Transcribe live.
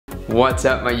What's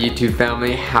up, my YouTube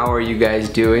family? How are you guys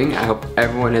doing? I hope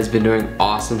everyone has been doing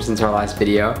awesome since our last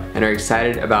video and are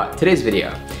excited about today's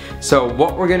video. So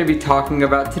what we're going to be talking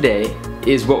about today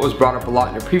is what was brought up a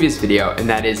lot in a previous video, and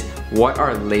that is, what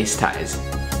are lace ties?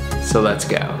 So let's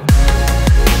go.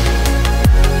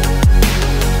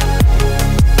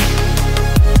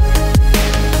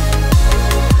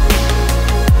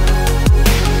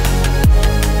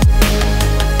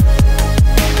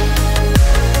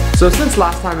 So since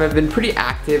last time, I've been pretty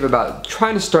active about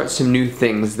trying to start some new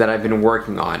things that I've been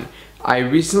working on. I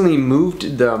recently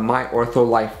moved the My Ortho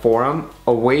Life forum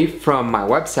away from my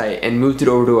website and moved it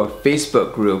over to a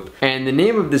Facebook group. And the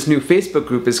name of this new Facebook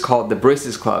group is called the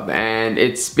Braces Club. And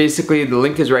it's basically, the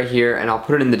link is right here and I'll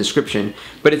put it in the description.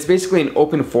 But it's basically an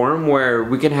open forum where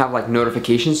we can have like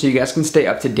notifications so you guys can stay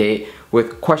up to date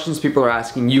with questions people are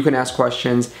asking. You can ask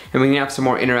questions and we can have some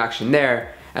more interaction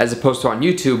there, as opposed to on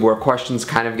YouTube where questions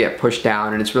kind of get pushed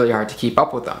down and it's really hard to keep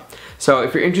up with them. So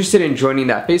if you're interested in joining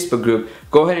that Facebook group,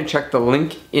 go ahead and check the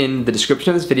link in the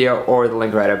description of this video or the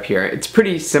link right up here. It's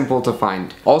pretty simple to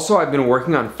find. Also, I've been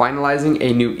working on finalizing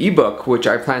a new ebook which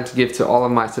I plan to give to all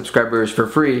of my subscribers for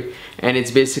free, and it's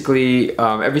basically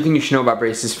everything you should know about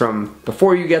braces from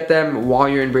before you get them, while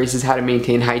you're in braces, how to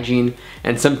maintain hygiene,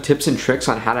 and some tips and tricks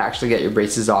on how to actually get your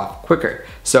braces off quicker.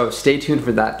 So stay tuned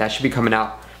for that. That should be coming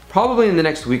out probably in the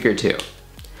next week or two.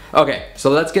 Okay, so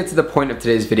let's get to the point of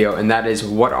today's video, and that is,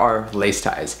 what are lace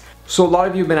ties? So a lot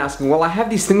of you have been asking, well, I have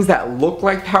these things that look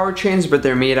like power chains but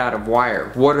they're made out of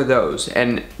wire. What are those?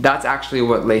 And that's actually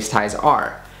what lace ties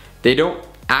are. They don't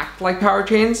act like power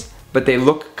chains, but they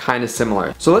look kind of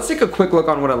similar. So let's take a quick look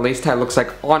on what a lace tie looks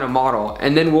like on a model,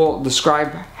 and then we'll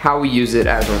describe how we use it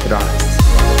as orthodontists.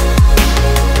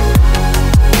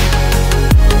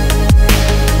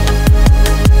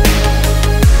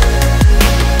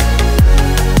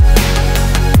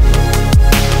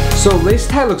 So lace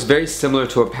tie looks very similar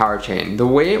to a power chain. The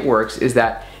way it works is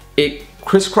that it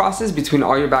crisscrosses between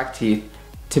all your back teeth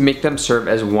to make them serve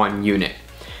as one unit.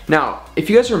 Now, if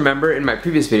you guys remember in my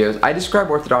previous videos, I describe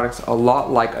orthodontics a lot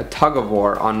like a tug of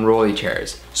war on rolly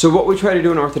chairs. So what we try to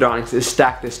do in orthodontics is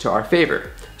stack this to our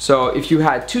favor. So if you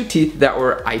had two teeth that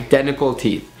were identical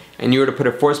teeth and you were to put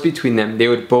a force between them, they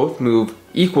would both move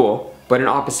equal but in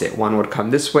opposite. One would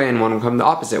come this way and one would come the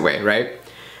opposite way, right?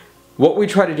 What we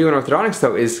try to do in orthodontics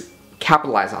though is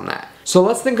capitalize on that. So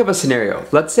let's think of a scenario.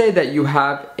 Let's say that you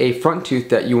have a front tooth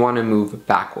that you want to move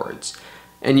backwards,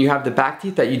 and you have the back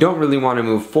teeth that you don't really want to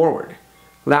move forward.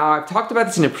 Now, I've talked about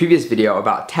this in a previous video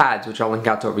about TADs, which I'll link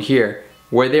out to over here,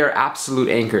 where they are absolute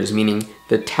anchors, meaning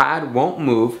the TAD won't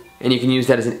move and you can use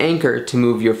that as an anchor to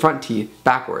move your front teeth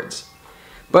backwards.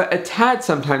 But a TAD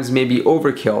sometimes may be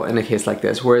overkill in a case like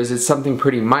this, whereas it's something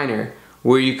pretty minor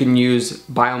where you can use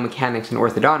biomechanics and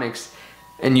orthodontics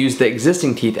and use the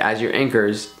existing teeth as your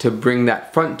anchors to bring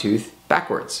that front tooth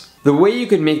backwards. The way you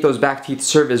can make those back teeth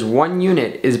serve as one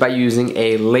unit is by using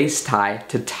a lace tie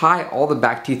to tie all the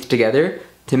back teeth together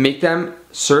to make them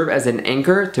serve as an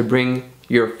anchor to bring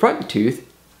your front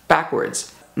tooth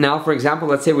backwards. Now, for example,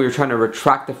 let's say we were trying to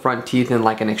retract the front teeth in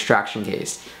like an extraction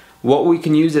case. What we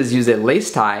can use is use a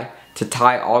lace tie to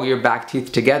tie all your back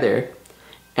teeth together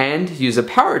and use a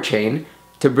power chain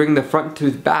to bring the front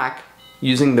tooth back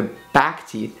using the back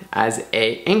teeth as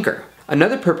an anchor.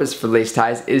 Another purpose for lace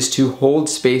ties is to hold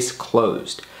space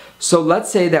closed. So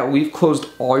let's say that we've closed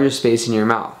all your space in your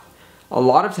mouth. A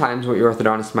lot of times what your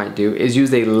orthodontist might do is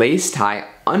use a lace tie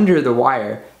under the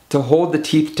wire to hold the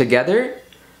teeth together,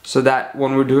 so that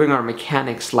when we're doing our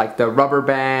mechanics like the rubber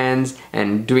bands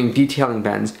and doing detailing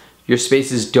bends, your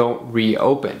spaces don't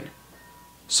reopen.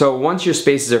 So once your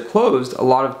spaces are closed, a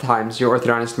lot of times your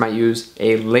orthodontist might use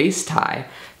a lace tie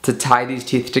to tie these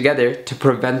teeth together to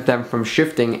prevent them from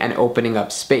shifting and opening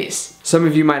up space. Some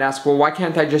of you might ask, well, why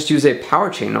can't I just use a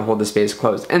power chain to hold the space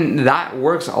closed? And that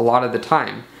works a lot of the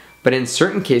time. But in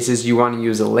certain cases, you want to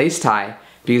use a lace tie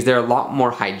because they're a lot more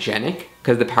hygienic,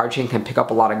 because the power chain can pick up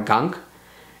a lot of gunk.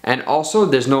 And also,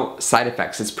 there's no side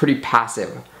effects. It's pretty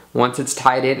passive. Once it's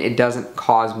tied in, it doesn't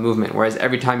cause movement. Whereas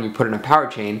every time you put in a power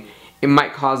chain, it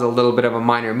might cause a little bit of a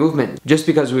minor movement just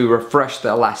because we refresh the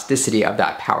elasticity of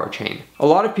that power chain. A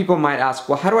lot of people might ask,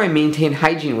 well, how do I maintain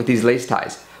hygiene with these lace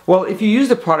ties? Well, if you use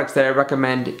the products that I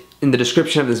recommend in the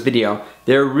description of this video,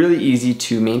 they're really easy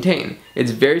to maintain.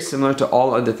 It's very similar to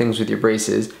all other things with your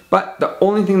braces, but the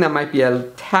only thing that might be a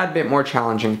tad bit more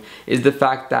challenging is the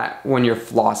fact that when you're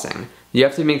flossing, you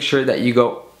have to make sure that you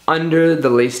go under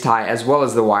the lace tie as well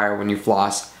as the wire when you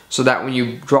floss, so that when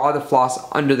you draw the floss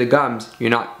under the gums, you're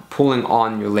not pulling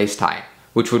on your lace tie,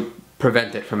 which would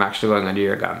prevent it from actually going under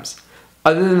your gums.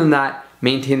 Other than that,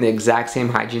 maintain the exact same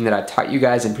hygiene that I taught you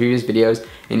guys in previous videos,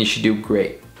 and you should do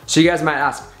great. So you guys might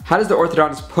ask, how does the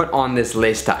orthodontist put on this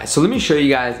lace tie? So let me show you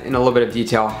guys in a little bit of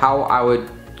detail how I would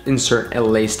insert a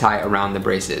lace tie around the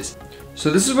braces. So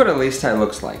this is what a lace tie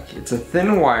looks like. It's a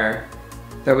thin wire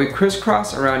that we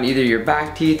crisscross around either your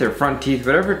back teeth or front teeth,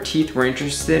 whatever teeth we're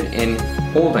interested in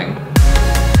holding.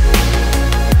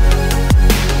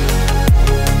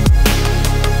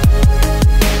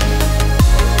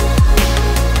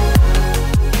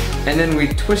 And then we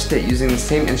twist it using the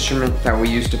same instrument that we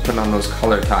used to put on those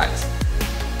color ties.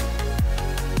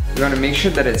 We want to make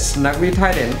sure that it's snugly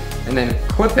tied in and then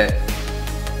clip it.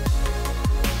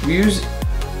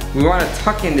 We want to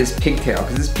tuck in this pigtail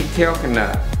because this pigtail can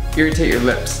irritate your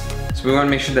lips. So we want to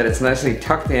make sure that it's nicely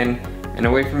tucked in and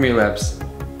away from your lips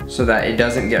so that it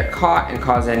doesn't get caught and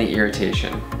cause any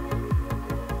irritation.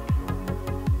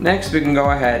 Next, we can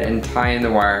go ahead and tie in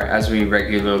the wire as we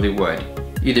regularly would,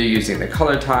 either using the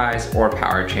color ties or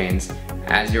power chains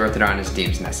as your orthodontist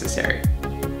deems necessary.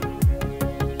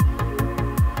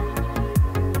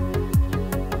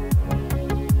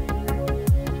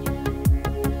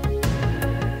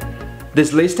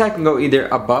 This lace tie can go either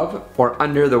above or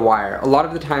under the wire. A lot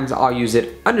of the times I'll use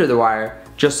it under the wire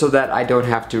just so that I don't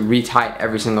have to retie it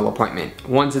every single appointment.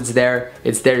 Once it's there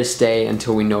to stay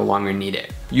until we no longer need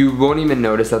it. You won't even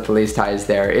notice that the lace tie is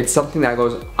there. It's something that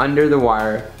goes under the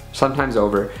wire, sometimes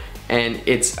over, and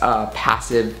it's a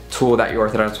passive tool that your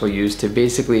orthodontist will use to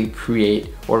basically create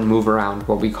or move around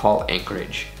what we call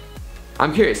anchorage.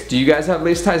 I'm curious, do you guys have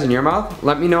lace ties in your mouth?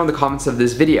 Let me know in the comments of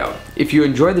this video. If you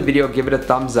enjoyed the video, give it a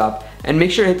thumbs up and make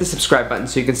sure to hit the subscribe button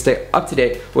so you can stay up to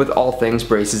date with all things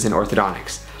braces and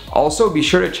orthodontics. Also, be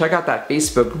sure to check out that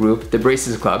Facebook group, the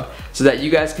Braces Club, so that you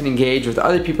guys can engage with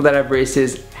other people that have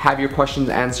braces, have your questions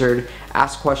answered,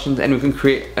 ask questions, and we can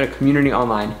create a community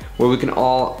online where we can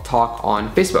all talk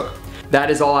on Facebook. That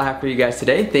is all I have for you guys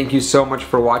today. Thank you so much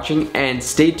for watching, and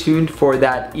stay tuned for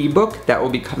that ebook that will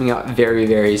be coming out very,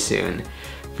 very soon.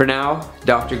 For now,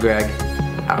 Dr. Greg,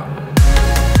 out.